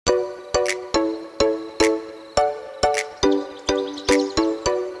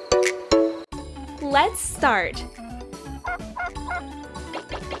Let's start.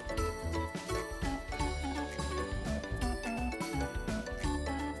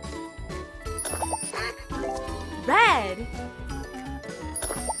 Red,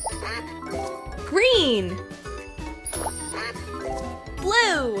 green,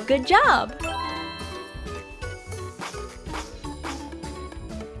 blue. Good job.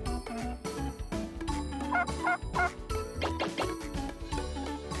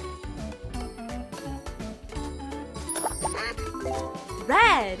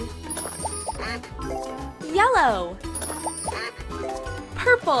 Red, yellow,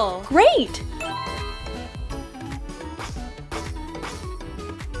 purple. Great!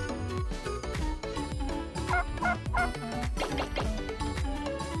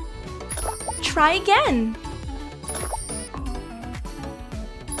 Try again.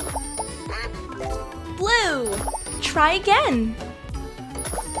 Blue. Try again.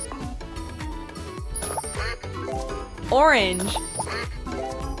 Orange.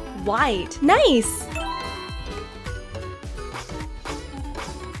 White. Nice!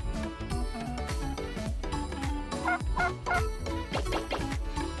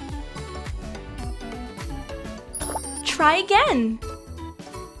 Try again.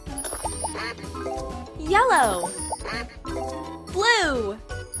 Yellow, blue,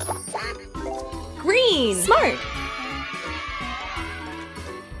 green. Smart!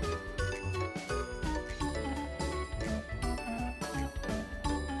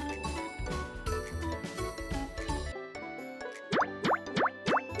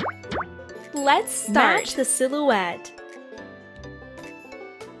 Let's start. Match the silhouette.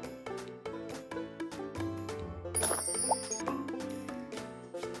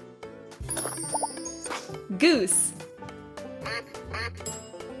 Goose,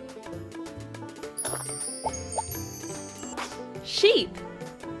 sheep,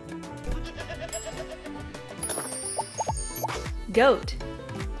 goat,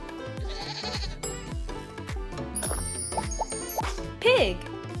 pig,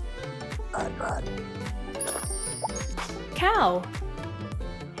 cow,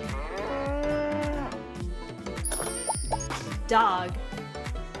 dog.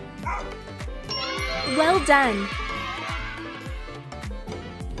 Well done!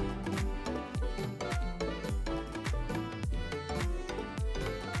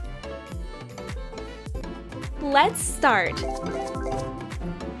 Let's start.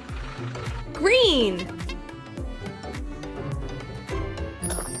 Green.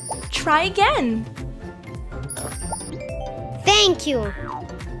 Try again. Thank you.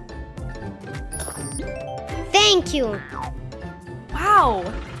 Thank you. Wow!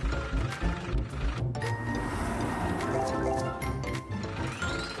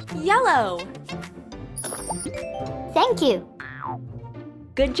 Yellow. Thank you.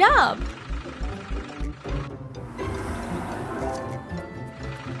 Good job!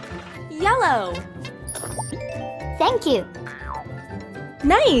 Yellow. Thank you.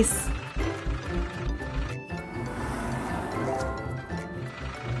 Nice!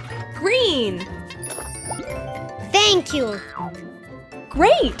 Green. Thank you.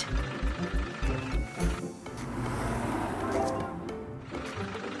 Great!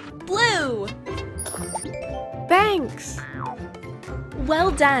 Blue. Thanks.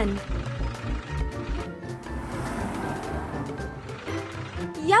 Well done!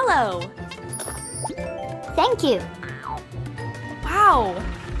 Yellow. Thank you. Wow!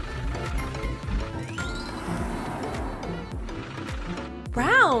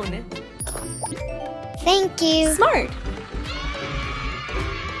 Brown. Thank you. Smart!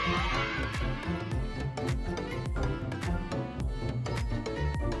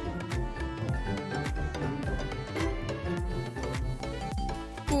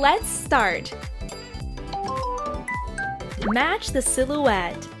 Let's start. Match the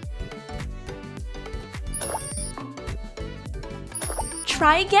silhouette.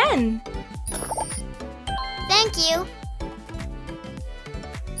 Try again. Thank you.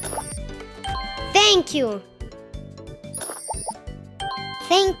 Thank you.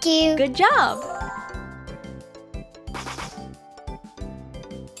 Thank you. Good job!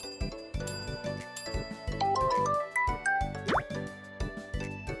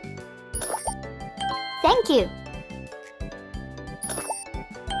 Thank you.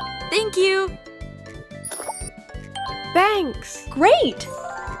 Thank you! Thanks. Great!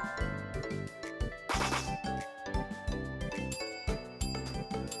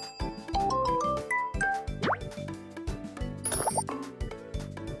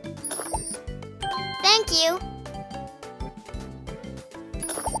 Thank you.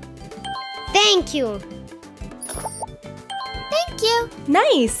 Thank you. Thank you.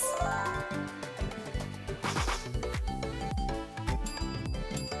 Nice!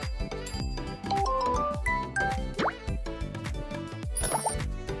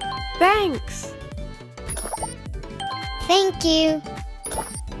 Thanks. Thank you.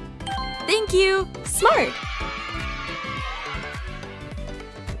 Thank you. Smart.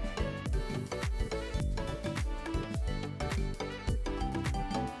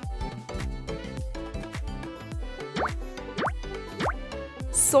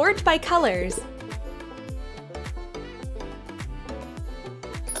 Sort by colors.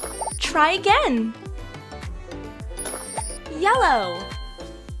 Try again. Yellow.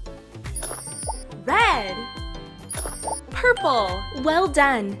 Red. Purple. Well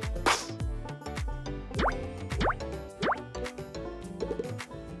done.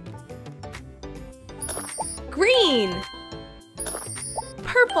 Green.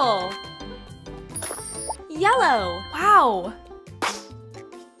 Purple. Yellow. Wow.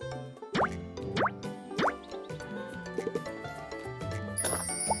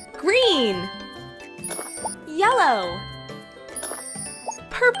 Green. Yellow.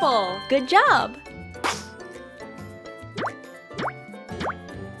 Purple. Good job.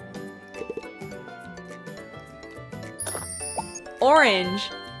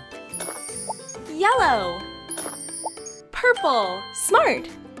 Orange. Yellow. Purple. Smart.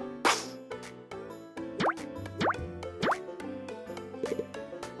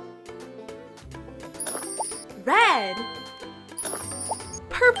 Red.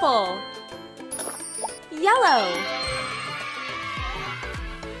 Purple. Yellow.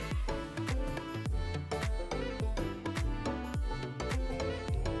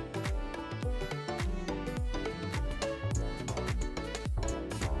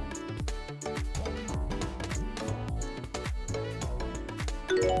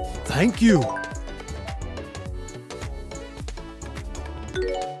 Thank you.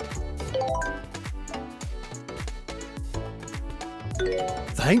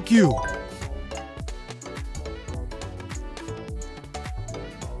 Thank you.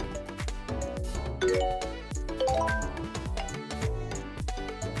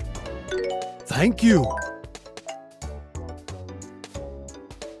 Thank you.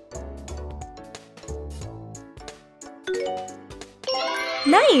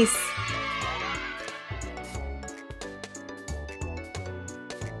 Nice!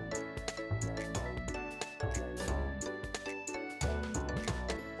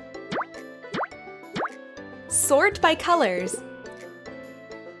 Sort by colors.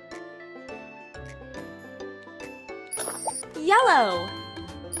 Yellow.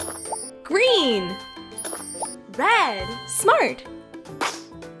 Green. Red. Smart.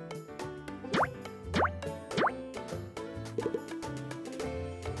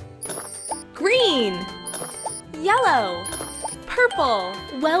 Green. Yellow. Purple.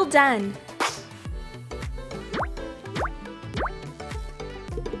 Well done.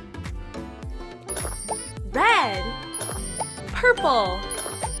 Red. Purple.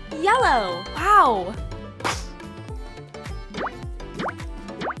 Yellow. Wow.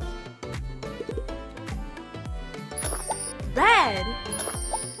 Red.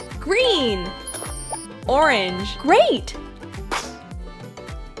 Green. Orange. Great!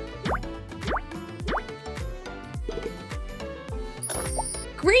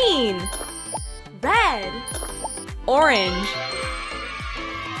 Green. Red. Orange.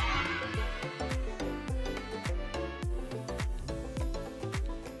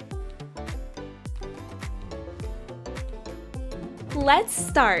 Let's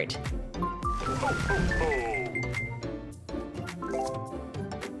start.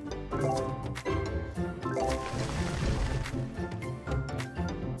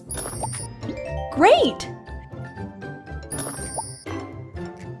 Great!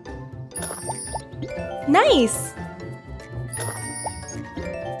 Nice!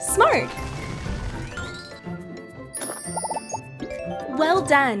 Smart! Well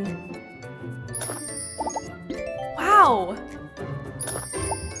done! Wow!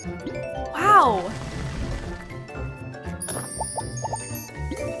 Wow!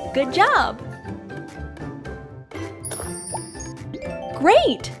 Good job!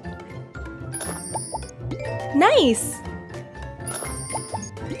 Great! Nice!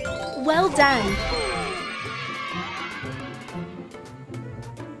 Well done!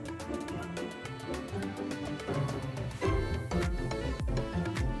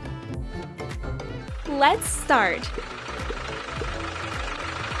 Let's start.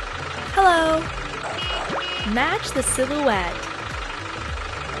 Hello. Match the silhouette.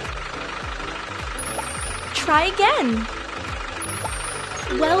 Try again.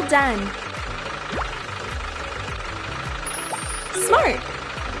 Well done. Smart.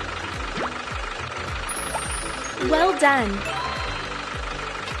 Well done.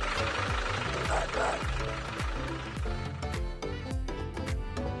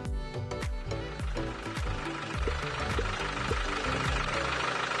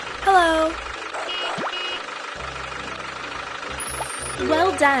 Hello.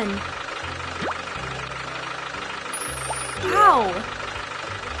 Well done. Wow.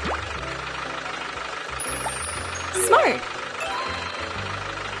 Smart.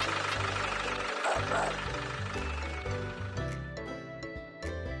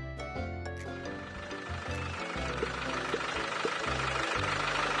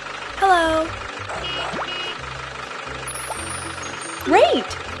 Hello.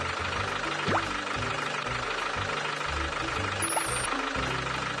 Great.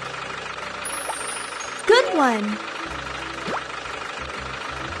 Good one.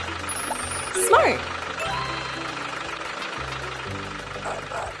 Smart.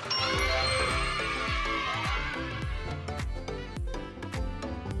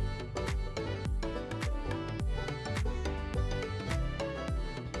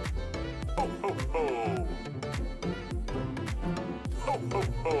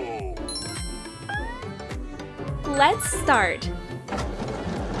 Let's start.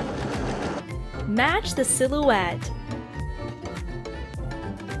 Match the silhouette.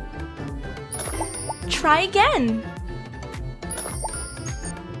 Try again.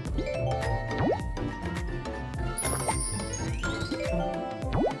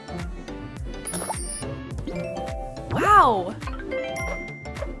 Wow!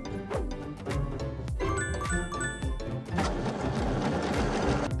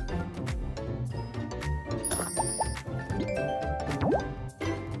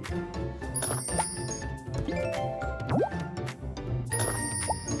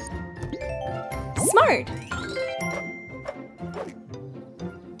 Smart!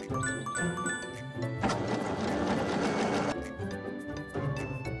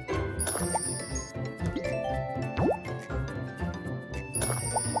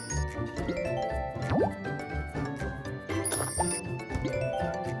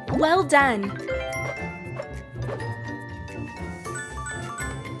 Well done!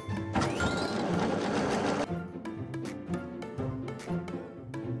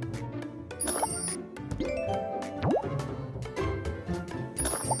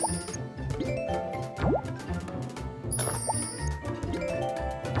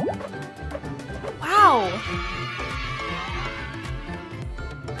 Wow!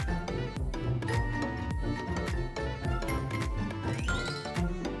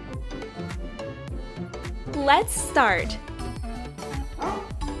 Let's start.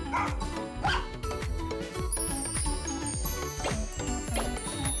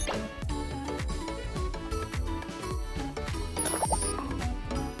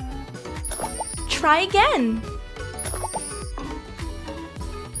 Try again.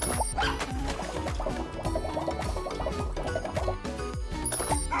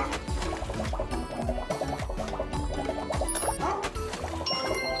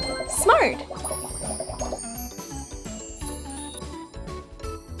 Smart.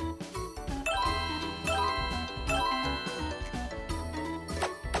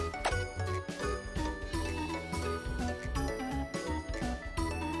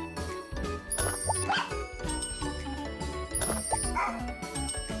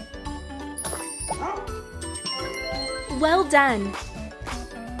 Well done.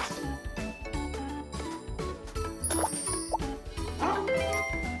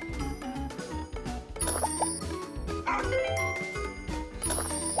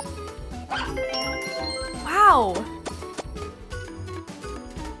 Wow!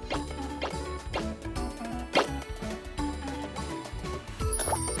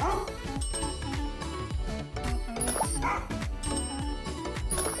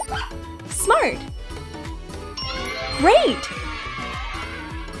 Smart! Great!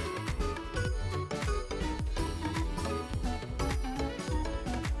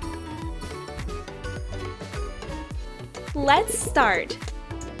 Let's start.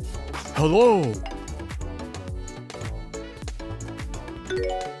 Hello.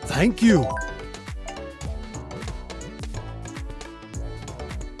 Thank you.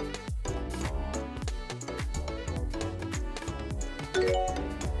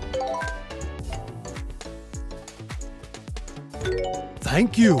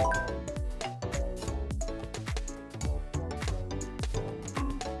 Thank you.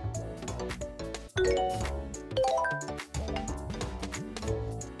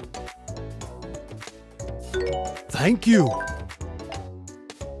 Thank you.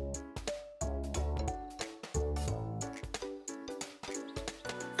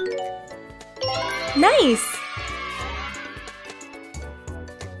 Nice!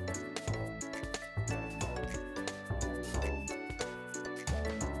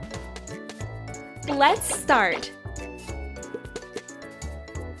 Let's start.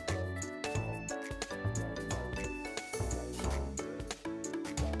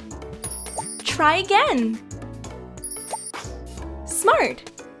 Try again.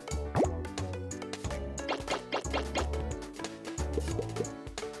 Smart.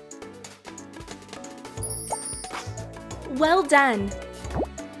 Well done.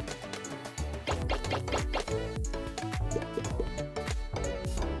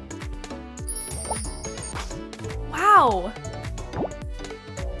 Wow.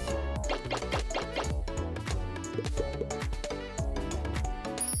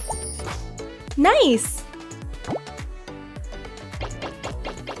 Nice.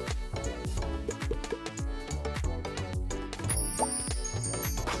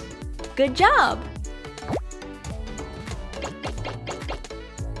 Good job.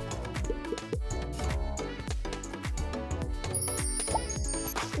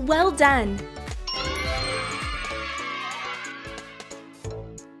 Well done.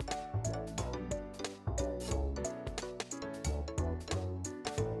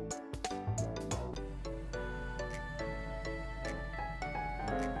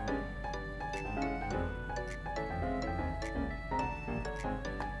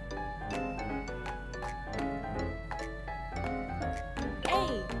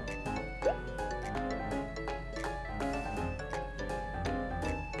 A.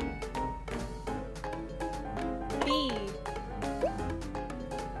 B.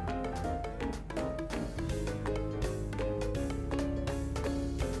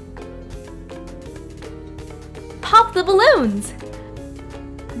 Pop the balloons.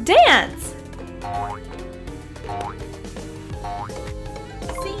 Dance.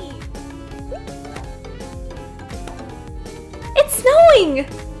 C. It's snowing!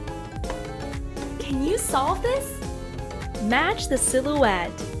 Can you solve this? Match the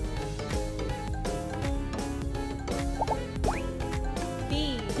silhouette.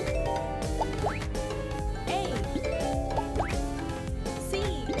 B. A. C.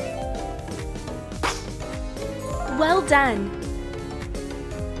 Well done.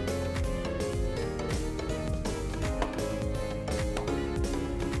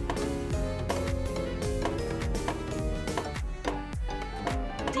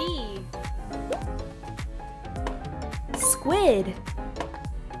 D. Squid.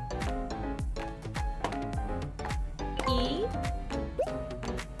 E.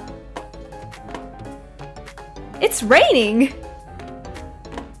 It's raining.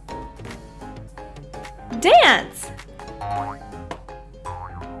 Dance.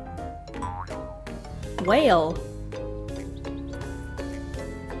 Whale.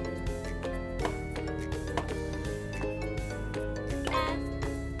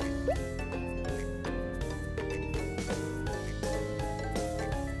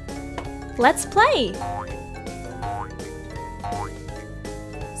 Let's play.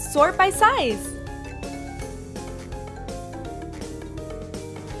 Sort by size.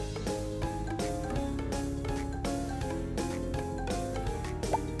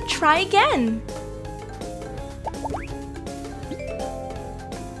 Try again.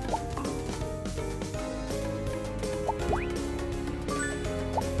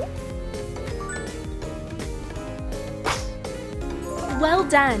 Well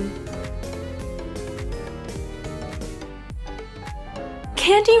done.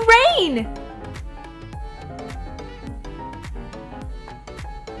 Candy rain!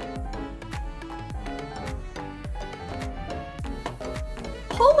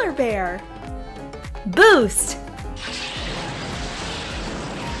 Polar bear. Boost.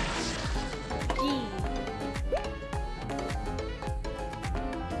 G.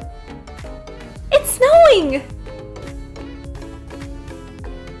 It's snowing!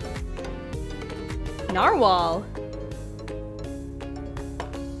 Narwhal.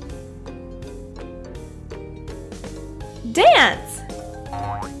 Dance.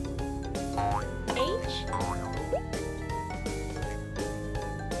 H.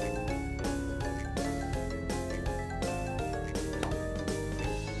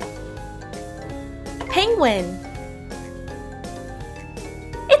 Penguin.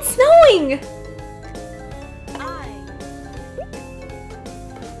 It's snowing. I.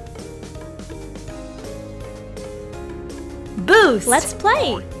 Boost. Let's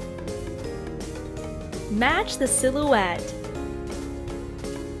play. Match the silhouette.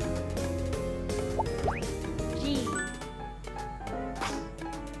 G.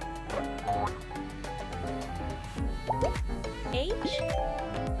 H.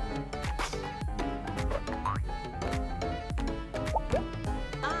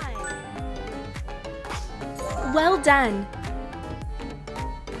 I. Well done.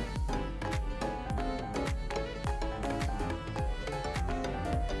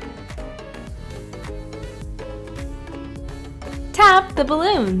 Tap the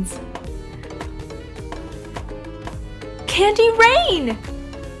balloons. Candy rain!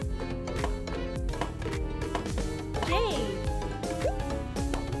 J.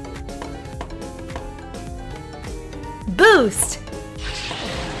 Boost!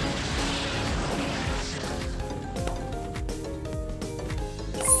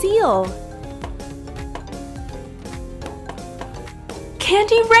 Seal!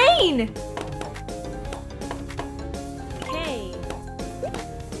 Candy rain! K.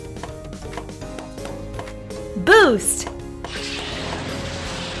 Boost!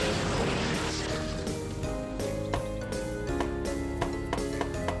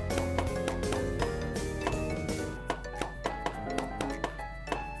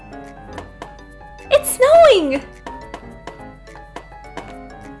 It's snowing!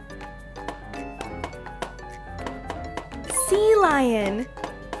 Sea lion.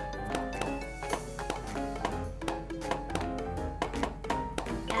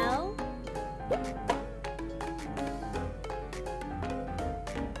 L.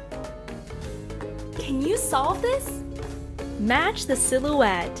 Can you solve this? Match the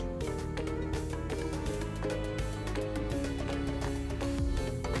silhouette.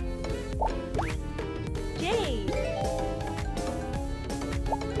 J.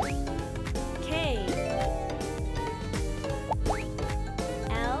 K.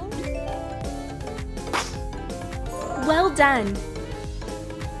 L. Well done.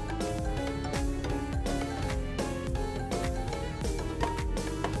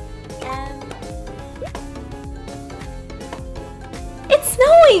 M. It's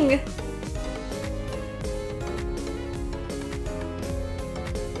snowing!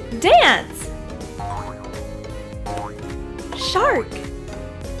 Dance! Shark!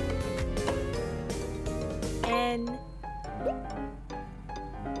 N.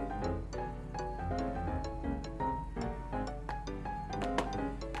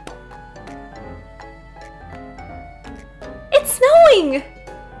 It's snowing!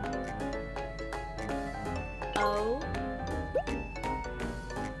 O.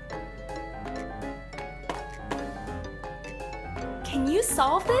 Can you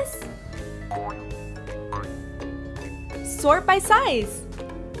solve this? Sort by size.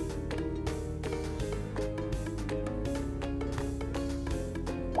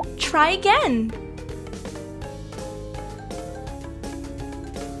 Try again.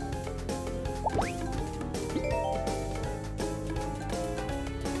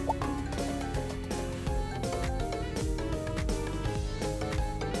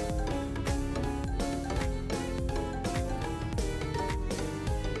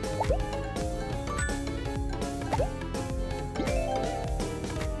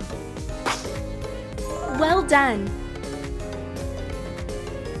 Well done.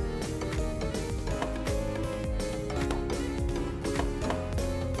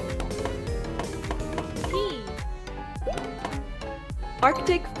 P.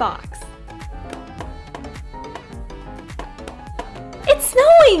 Arctic fox. It's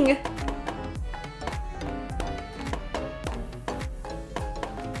snowing!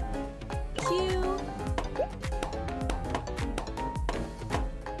 Q.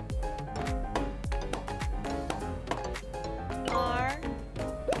 R.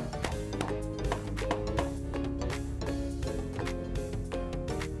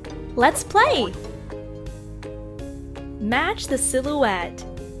 Let's play! Match the silhouette.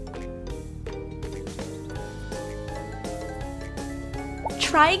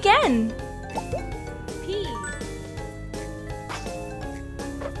 Try again. P.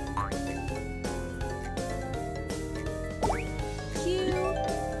 Q.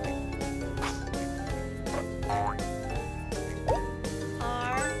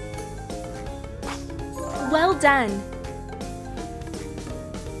 R. Well done.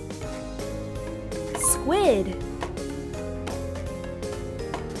 Squid.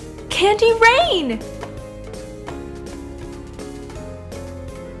 Candy rain!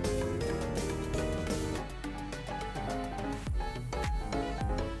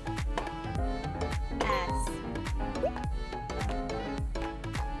 S.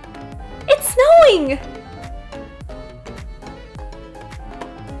 It's snowing!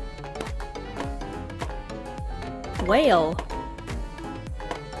 Whale.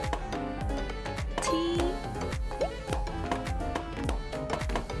 T.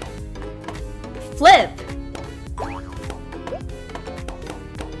 Flip.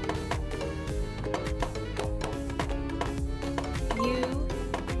 U.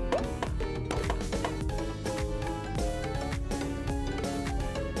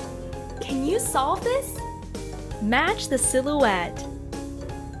 Can you solve this? Match the silhouette.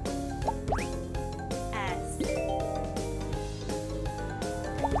 S.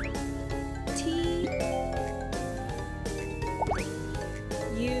 T.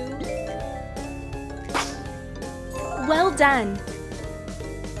 Well done.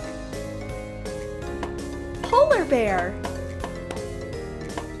 Polar bear.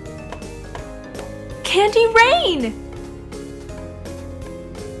 Candy rain.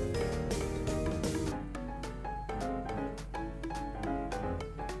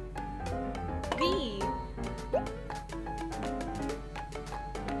 V.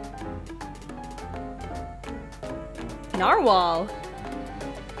 Narwhal.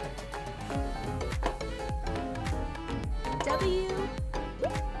 W.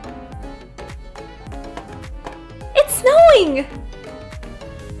 It's snowing!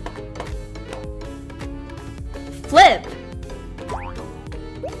 Flip.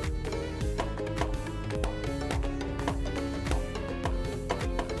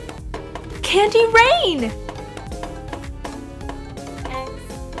 Candy rain! X.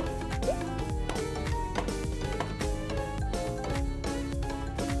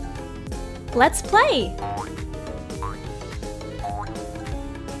 Let's play!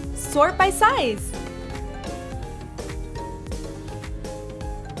 Sort by size.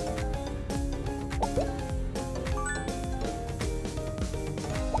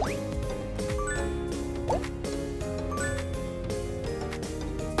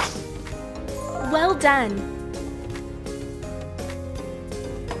 Well done.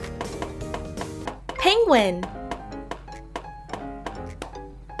 Penguin.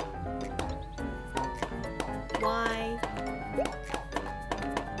 Y.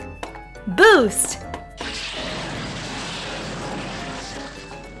 Boost.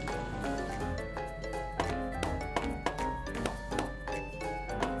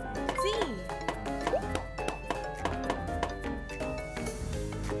 Z.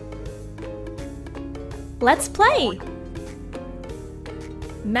 Let's play.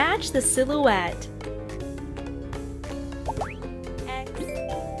 Match the silhouette. X.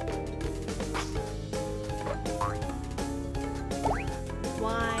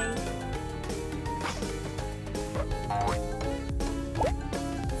 Y.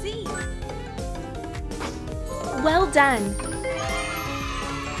 Z. Well done.